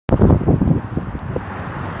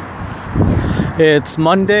It's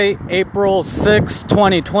Monday, April 6,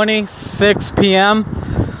 2020, 6 p.m.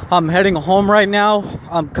 I'm heading home right now.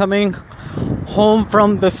 I'm coming home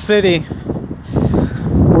from the city.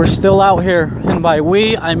 We're still out here, and by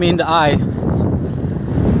we, I mean I.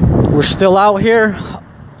 We're still out here.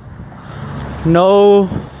 No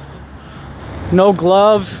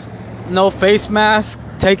gloves, no face mask,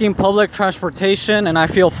 taking public transportation, and I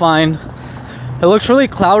feel fine. It looks really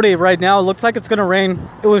cloudy right now. It looks like it's gonna rain.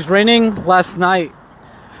 It was raining last night,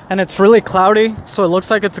 and it's really cloudy, so it looks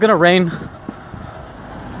like it's gonna rain.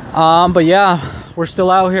 But yeah, we're still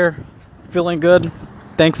out here, feeling good,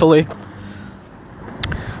 thankfully.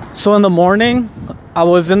 So in the morning, I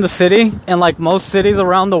was in the city, and like most cities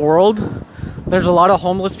around the world, there's a lot of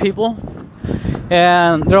homeless people,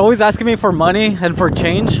 and they're always asking me for money and for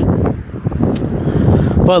change.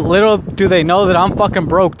 But little do they know that I'm fucking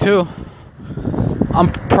broke too. I'm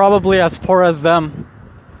probably as poor as them.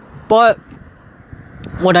 But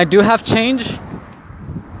when I do have change,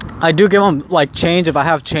 I do give them like change if I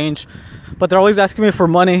have change. But they're always asking me for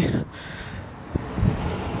money.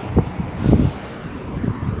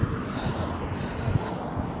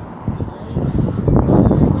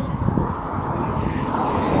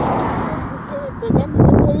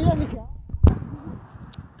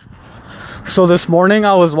 So this morning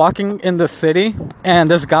I was walking in the city,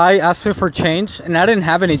 and this guy asked me for change, and I didn't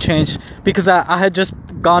have any change because I had just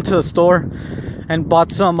gone to the store and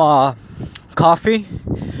bought some coffee,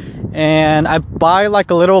 and I buy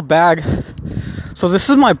like a little bag. So this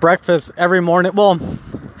is my breakfast every morning. Well,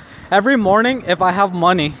 every morning if I have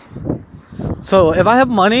money. So if I have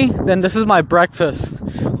money, then this is my breakfast,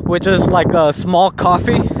 which is like a small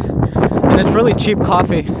coffee, and it's really cheap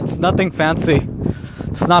coffee. It's nothing fancy.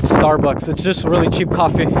 It's not Starbucks, it's just really cheap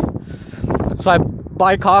coffee. So I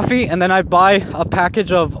buy coffee, and then I buy a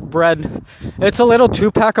package of bread. It's a little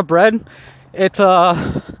 2-pack of bread. It's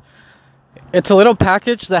a little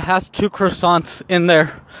package that has 2 croissants in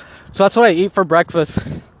there. So that's what I eat for breakfast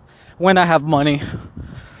when I have money.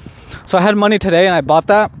 So I had money today and I bought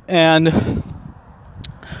that. And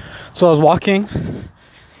so I was walking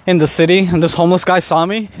in the city, and this homeless guy saw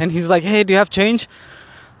me, and he's like, "Hey, do you have change?"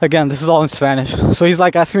 Again, this is all in Spanish. So he's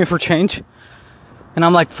like asking me for change. And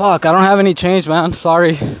I'm like, fuck, I don't have any change, man.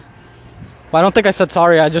 Sorry. Well, I don't think I said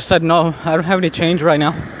sorry. I just said no, I don't have any change right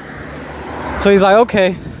now. So he's like,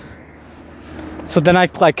 okay. So then I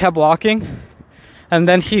like kept walking. And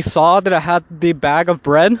then he saw that I had the bag of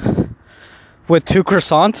bread with 2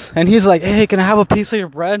 croissants. And he's like, hey, can I have a piece of your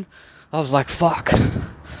bread? I was like, fuck.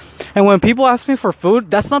 And when people ask me for food,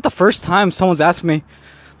 that's not the first time someone's asked me.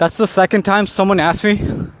 That's the second time someone asked me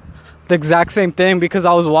the exact same thing, because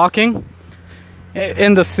I was walking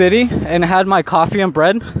in the city and had my coffee and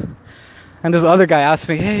bread, and this other guy asked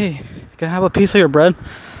me, hey, can I have a piece of your bread?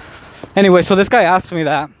 Anyway, so this guy asked me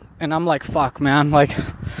that, and I'm like, fuck, man. Like,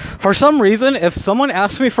 for some reason, if someone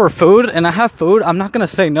asks me for food and I have food, I'm not gonna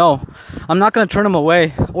say no. I'm not gonna turn him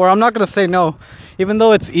away, or I'm not gonna say no. Even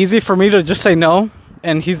though it's easy for me to just say no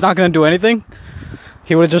and he's not gonna do anything,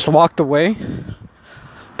 he would have just walked away.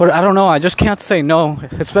 But I don't know, I just can't say no,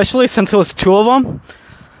 especially since it was 2 of them.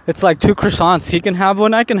 It's like 2 croissants. He can have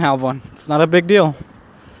one, I can have one. It's not a big deal.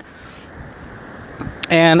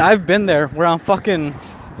 And I've been there where I'm fucking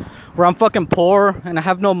poor, and I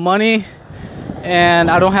have no money, and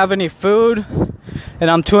I don't have any food, and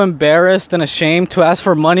I'm too embarrassed and ashamed to ask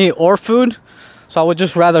for money or food. So I would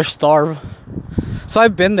just rather starve. So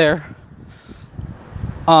I've been there.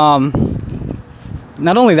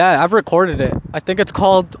 Not only that, I've recorded it. I think it's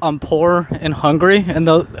called I'm Poor and Hungry, and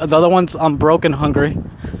the other one's I'm Broke and Hungry.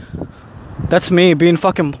 That's me being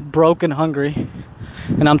fucking broke and hungry,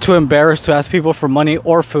 and I'm too embarrassed to ask people for money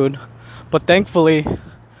or food. But thankfully,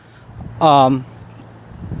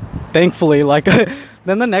 like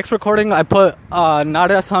then the next recording I put not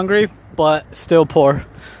as hungry but still poor.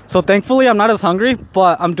 So thankfully I'm not as hungry,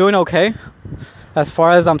 but I'm doing okay as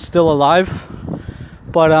far as I'm still alive.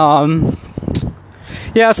 But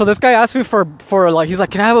yeah, so this guy asked me for like, he's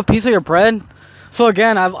like, can I have a piece of your bread? So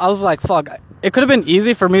again, I was like, fuck, it could have been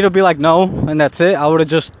easy for me to be like, no, and that's it. I would have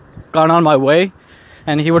just gone on my way,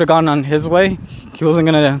 and he would have gone on his way. He wasn't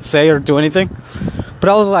gonna say or do anything. But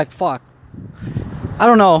I was like, fuck, I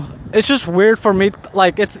don't know. It's just weird for me.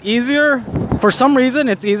 Like, it's easier, for some reason,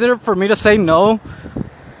 it's easier for me to say no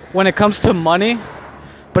when it comes to money.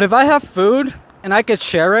 But if I have food and I could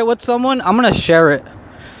share it with someone, I'm gonna share it.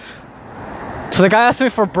 So the guy asked me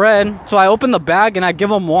for bread, so I opened the bag and I give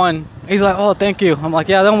him one. He's like, oh, thank you. I'm like,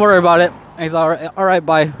 yeah, don't worry about it. And he's all right,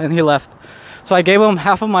 bye. And he left. So I gave him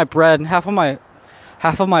half of my bread, half of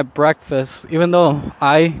my breakfast, even though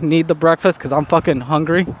I need the breakfast because I'm fucking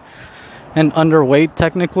hungry. and underweight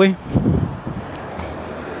technically.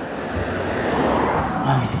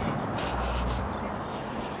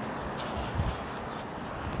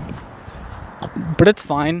 But it's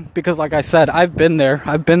fine because, like I said, I've been there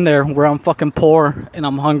where I'm fucking poor and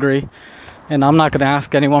I'm hungry, and I'm not gonna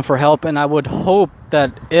ask anyone for help. And I would hope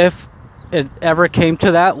that if it ever came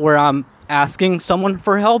to that where I'm asking someone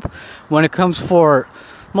for help when it comes for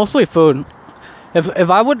mostly food,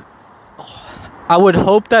 if I would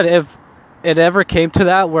hope that if it ever came to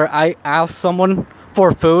that where I asked someone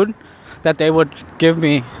for food, that they would give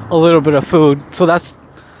me a little bit of food. So that's,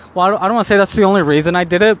 well, I don't want to say that's the only reason I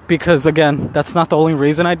did it, because again, that's not the only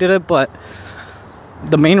reason I did it, but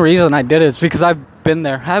the main reason I did it is because I've been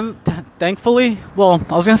there. Thankfully, well,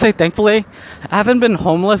 I was gonna say thankfully, I haven't been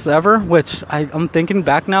homeless ever, which I'm thinking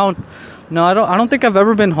back now. No, I don't think I've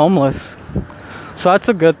ever been homeless. So that's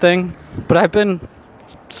a good thing. But I've been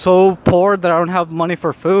so poor that I don't have money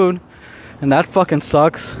for food, and that fucking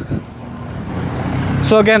sucks.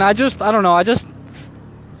 So again, I don't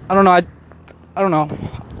know.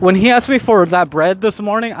 When he asked me for that bread this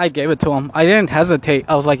morning, I gave it to him. I didn't hesitate.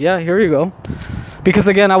 I was like, yeah, here you go. Because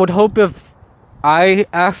again, I would hope if I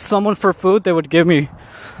asked someone for food, they would give me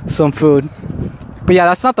some food. But yeah,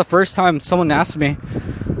 that's not the first time someone asked me.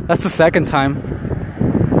 That's the second time.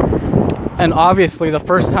 And obviously the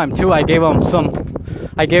first time too, I gave him some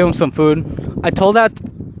food. I told that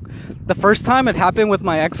the first time it happened with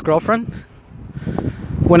my ex-girlfriend.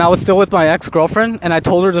 When I was still with my ex-girlfriend, and I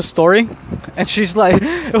told her the story, and she's like,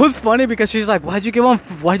 it was funny because she's like, why'd you give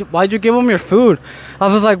him your food? I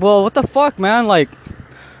was like, well, what the fuck, man? Like,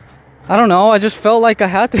 I don't know, I just felt like I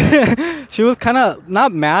had to. She was kind of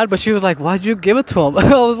not mad, but she was like, why'd you give it to him?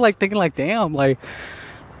 I was like thinking like, damn, like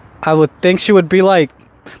I would think she would be like,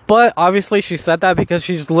 but obviously she said that because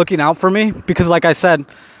she's looking out for me, because like I said,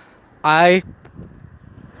 I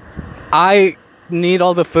need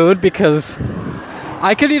all the food because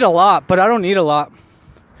I could eat a lot, but I don't eat a lot.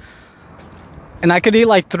 And I could eat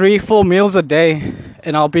like 3 full meals a day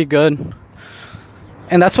and I'll be good.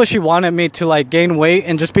 And that's what she wanted me to, like, gain weight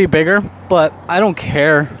and just be bigger. But I don't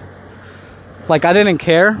care. Like, I didn't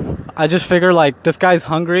care. I just figured, like, this guy's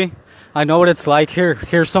hungry. I know what it's like.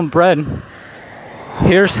 Here's some bread.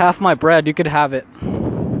 Here's half my bread. You could have it.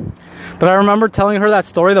 But I remember telling her that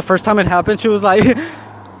story the first time it happened. She was like,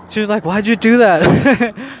 why'd you do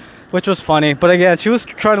that? Which was funny. But again, she was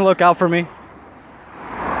trying to look out for me.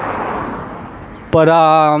 But,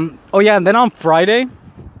 oh yeah, and then on Friday,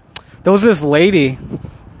 there was this lady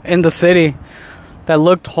in the city that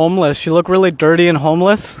looked homeless. She looked really dirty and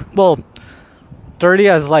homeless. Well, dirty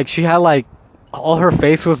as, like, she had, like, all her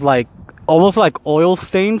face was, like, almost like oil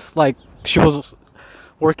stains. Like, she was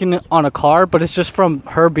working on a car, but it's just from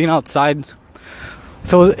her being outside.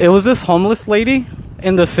 So it was this homeless lady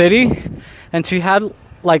in the city, and she had,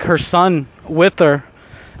 like, her son with her,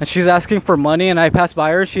 and she's asking for money, and I passed by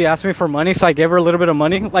her. She asked me for money, so I gave her a little bit of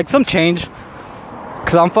money, like some change,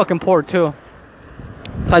 because I'm fucking poor too.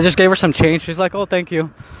 So I just gave her some change. She's like, oh, thank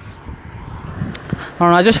you. I don't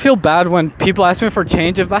know, I just feel bad when people ask me for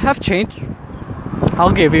change. If I have change,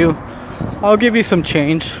 I'll give you some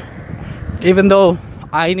change, even though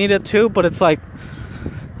I need it too. But it's like,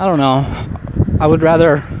 I don't know, I would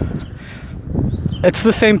rather, it's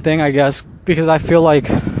the same thing, I guess, because I feel like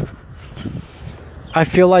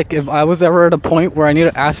if I was ever at a point where I need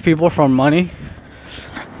to ask people for money,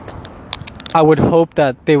 I would hope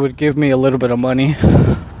that they would give me a little bit of money.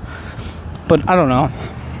 But I don't know.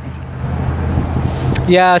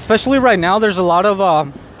 Yeah, especially right now, there's a lot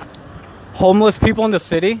of homeless people in the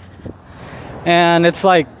city. And it's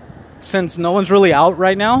like, since no one's really out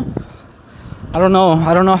right now, I don't know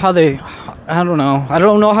how they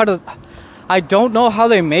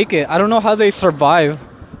make it. I don't know how they survive.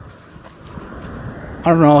 I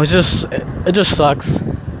don't know, it just sucks.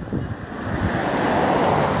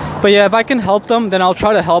 But yeah, if I can help them, then I'll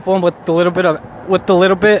try to help them with the little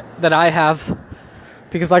bit that I have.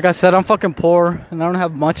 Because like I said, I'm fucking poor and I don't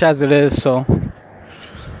have much as it is, so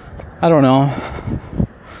I don't know.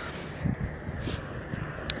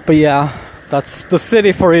 But yeah, that's the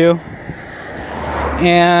city for you.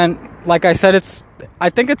 And like I said, I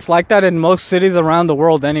think it's like that in most cities around the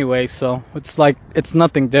world anyway, so it's like, it's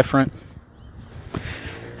nothing different.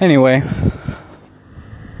 Anyway.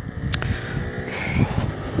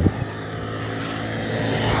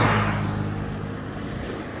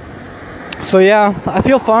 So yeah, I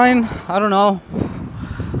feel fine. I don't know.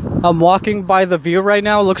 I'm walking by the view right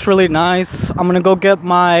now. It looks really nice. I'm gonna go get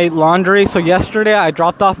my laundry. So yesterday I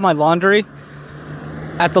dropped off my laundry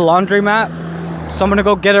at the laundromat. So I'm gonna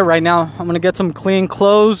go get it right now. I'm gonna get some clean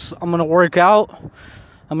clothes. I'm gonna work out.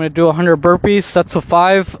 I'm gonna do 100 burpees, sets of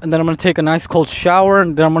 5, and then I'm gonna take a nice cold shower,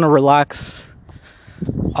 and then I'm gonna relax.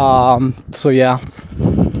 So yeah.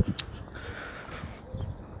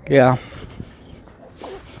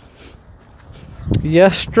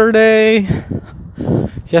 Yesterday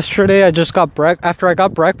I just got after I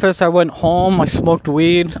got breakfast, I went home, I smoked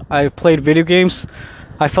weed, I played video games.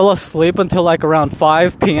 I fell asleep until like around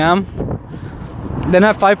 5 p.m. Then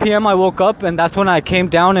at 5 p.m. I woke up, and that's when I came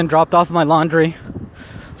down and dropped off my laundry.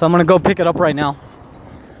 So I'm gonna go pick it up right now,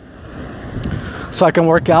 so I can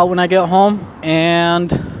work out when I get home and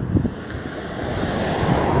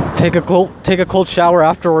take a cold shower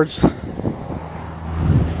afterwards.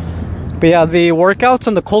 But yeah, the workouts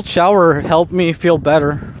and the cold shower help me feel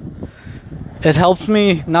better. It helps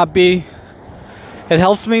me not be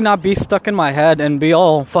stuck in my head and be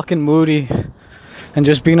all fucking moody and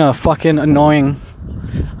just being a fucking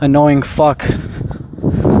annoying fuck.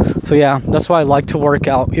 So yeah, that's why I like to work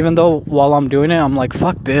out. Even though while I'm doing it, I'm like,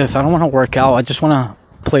 fuck this, I don't want to work out, I just want to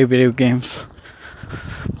play video games.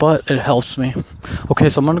 But it helps me. Okay,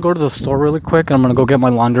 so I'm gonna go to the store really quick, and I'm gonna go get my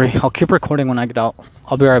laundry. I'll keep recording when I get out.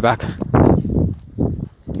 I'll be right back.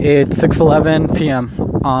 It's 6:11 p.m.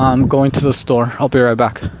 I'm going to the store. I'll be right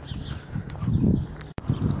back.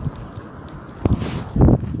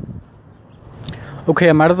 Okay,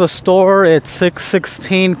 I'm out of the store. It's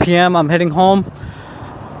 6:16 p.m. I'm heading home.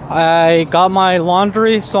 I got my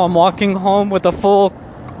laundry, so I'm walking home with a full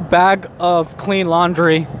bag of clean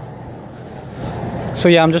laundry. So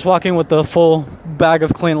yeah, I'm just walking with the full bag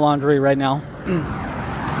of clean laundry right now.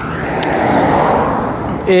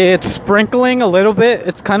 It's sprinkling a little bit.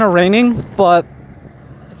 It's kind of raining, but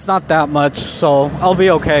it's not that much, so I'll be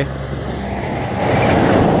okay.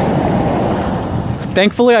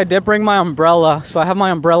 Thankfully, I did bring my umbrella, so I have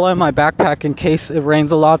my umbrella in my backpack in case it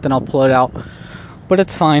rains a lot, then I'll pull it out. But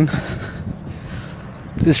it's fine.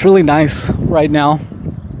 It's really nice right now.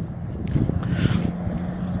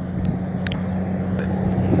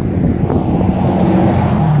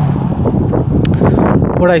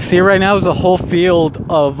 What I see right now is a whole field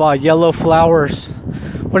of yellow flowers.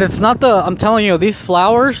 But it's not I'm telling you, these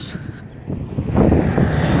flowers,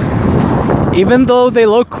 even though they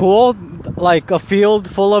look cool, like a field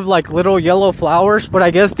full of like little yellow flowers, but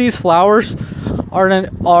I guess these flowers are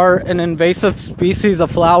an invasive species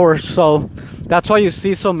of flowers, so that's why you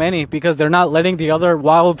see so many, because they're not letting the other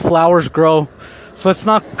wild flowers grow. So it's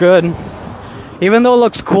not good. Even though it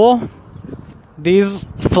looks cool, these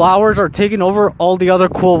flowers are taking over all the other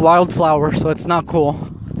cool wildflowers, so it's not cool.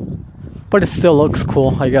 But it still looks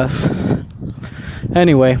cool, I guess.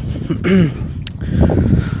 Anyway.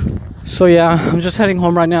 So yeah, I'm just heading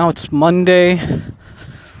home right now. It's Monday,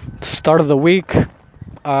 start of the week.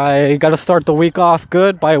 I gotta start the week off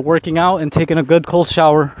good by working out and taking a good cold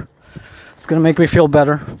shower. It's gonna make me feel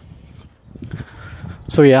better.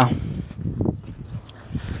 So yeah.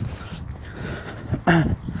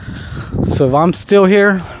 So if I'm still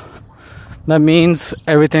here, that means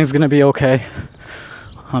everything's gonna be okay.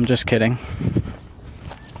 I'm just kidding.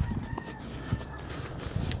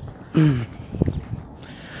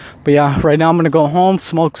 But yeah, right now I'm gonna go home,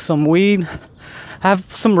 smoke some weed. I have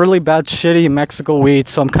some really bad shitty Mexico weed,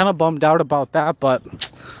 so I'm kind of bummed out about that, but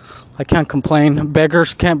I can't complain.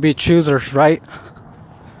 Beggars can't be choosers, right?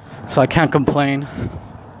 So I can't complain.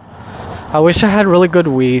 I wish I had really good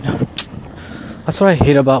weed. That's what I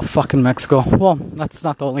hate about fucking Mexico. Well, that's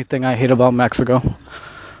not the only thing I hate about Mexico.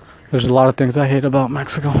 There's a lot of things I hate about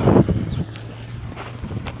Mexico.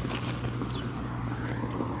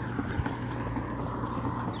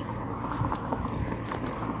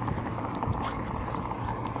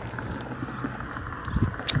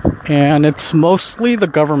 And it's mostly the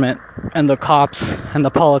government and the cops and the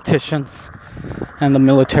politicians and the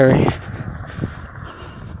military.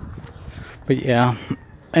 But yeah,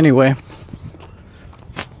 anyway.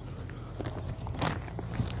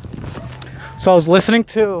 So I was listening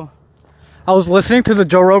to the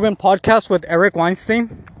Joe Rogan podcast with Eric Weinstein,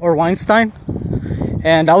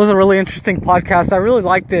 and that was a really interesting podcast. I really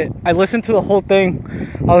liked it. I listened to the whole thing.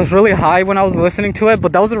 I was really high when I was listening to it,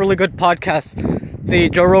 but that was a really good podcast. The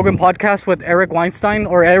Joe Rogan podcast with Eric Weinstein.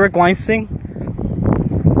 Yeah,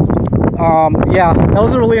 that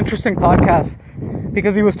was a really interesting podcast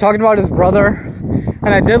because he was talking about his brother,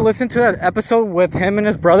 and I did listen to that episode with him and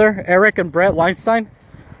his brother, Eric and Brett Weinstein.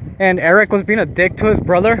 And Eric was being a dick to his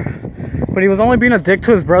brother, but he was only being a dick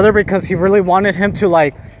to his brother because he really wanted him to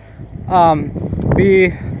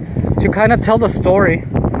to kind of tell the story.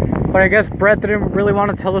 But I guess Brett didn't really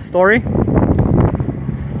want to tell the story.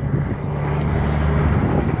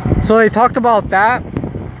 So they talked about that.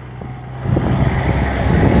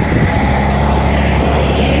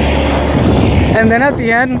 And then at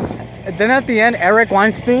the end, Eric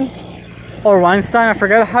Weinstein, I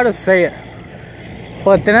forget how to say it.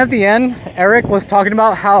 But then at the end, Eric was talking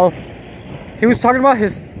about how he was talking about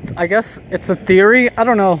his, I guess it's a theory, I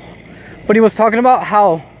don't know. But he was talking about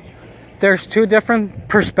how there's two different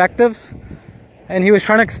perspectives. And he was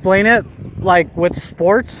trying to explain it like with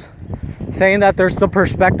sports, saying that there's the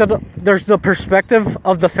perspective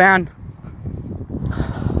of the fan.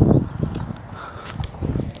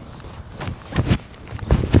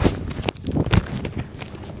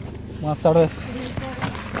 Buenas tardes.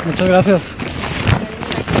 Muchas gracias.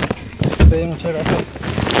 Sí, muchas gracias.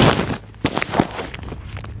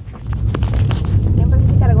 Siempre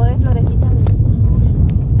se cargó de florecitas.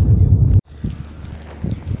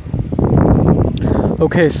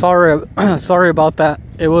 Okay, sorry about that.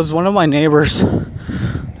 It was one of my neighbors.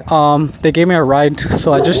 They gave me a ride,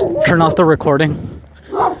 so I just turned off the recording.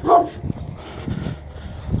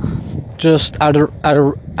 Just out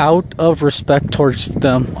of respect towards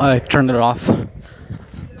them, I turned it off.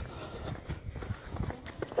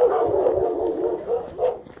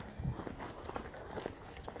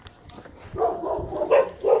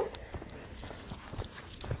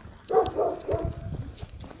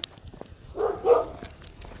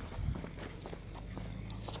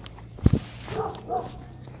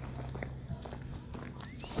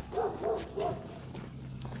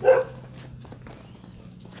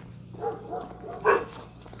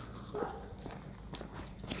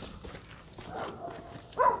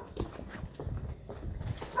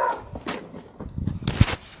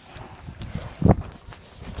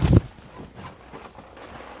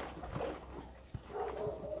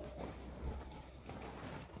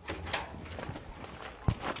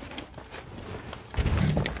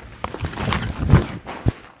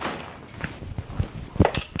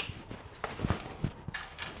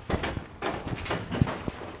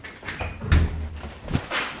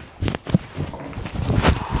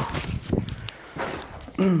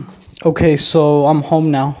 Okay, so I'm home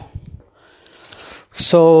now.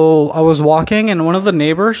 So I was walking and one of the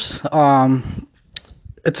neighbors,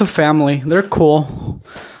 it's a family. They're cool.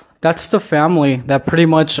 That's the family that pretty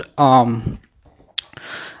much, I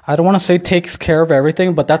don't want to say takes care of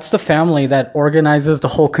everything, but that's the family that organizes the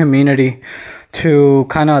whole community to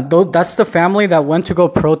that's the family that went to go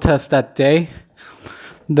protest that day.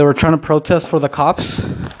 They were trying to protest for the cops.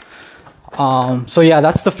 So yeah,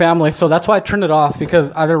 that's the family. So that's why I turned it off, because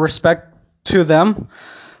out of respect to them,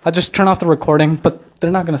 I just turned off the recording. But they're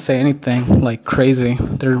not gonna say anything like crazy.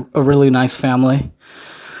 They're a really nice family.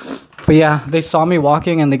 But yeah, they saw me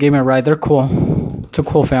walking and they gave me a ride. They're cool. It's a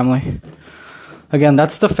cool family. Again,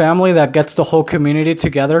 that's the family that gets the whole community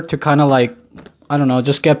together to kind of like, I don't know,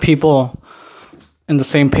 just get people in the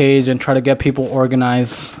same page and try to get people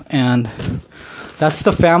organized. And that's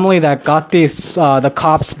the family that got these the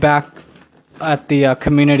cops back at the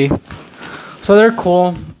community. So they're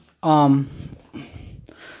cool. I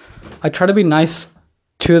try to be nice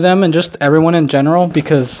to them and just everyone in general,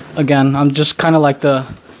 because again, I'm just kind of like the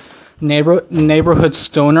neighborhood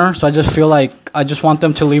stoner. So I just feel like I just want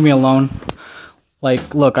them to leave me alone.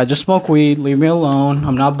 Like, look, I just smoke weed, leave me alone.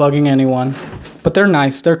 I'm not bugging anyone. But they're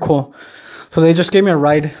nice, they're cool. So they just gave me a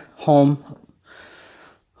ride home.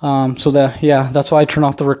 That's why I turned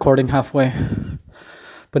off the recording halfway.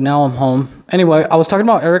 But now I'm home. Anyway, I was talking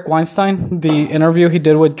about Eric Weinstein, the interview he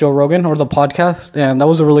did with Joe Rogan, or the podcast. And that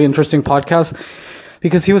was a really interesting podcast,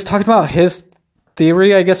 because he was talking about his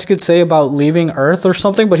theory, I guess you could say, about leaving Earth or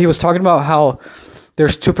something. But he was talking about how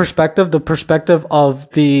there's two perspectives. The perspective of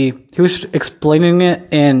he was explaining it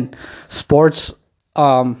in sports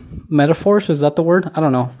metaphors. Is that the word? I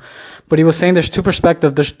don't know. But he was saying there's two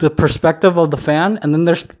perspectives. There's the perspective of the fan, and then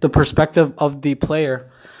there's the perspective of the player.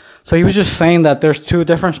 So he was just saying that there's two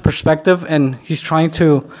different perspectives, and he's trying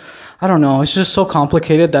to, I don't know, it's just so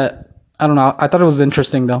complicated that, I don't know, I thought it was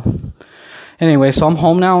interesting though. Anyway, so I'm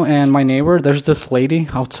home now, and my neighbor, there's this lady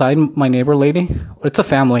outside, my neighbor lady. It's a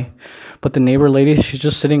family, but the neighbor lady, she's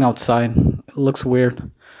just sitting outside. It looks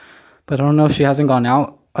weird. But I don't know if she hasn't gone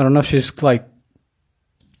out. I don't know if she's like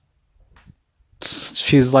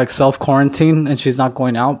self-quarantined and she's not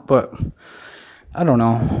going out, but I don't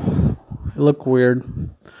know. It looked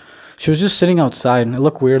weird. She was just sitting outside. It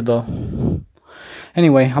looked weird though.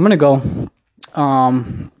 Anyway, I'm gonna go.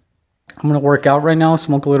 I'm gonna work out right now,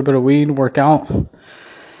 smoke a little bit of weed, work out,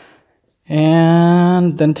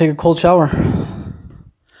 and then take a cold shower.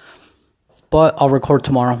 But I'll record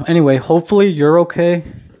tomorrow. Anyway, hopefully you're okay,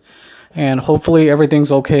 and hopefully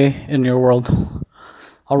everything's okay in your world.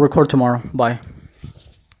 I'll record tomorrow. Bye.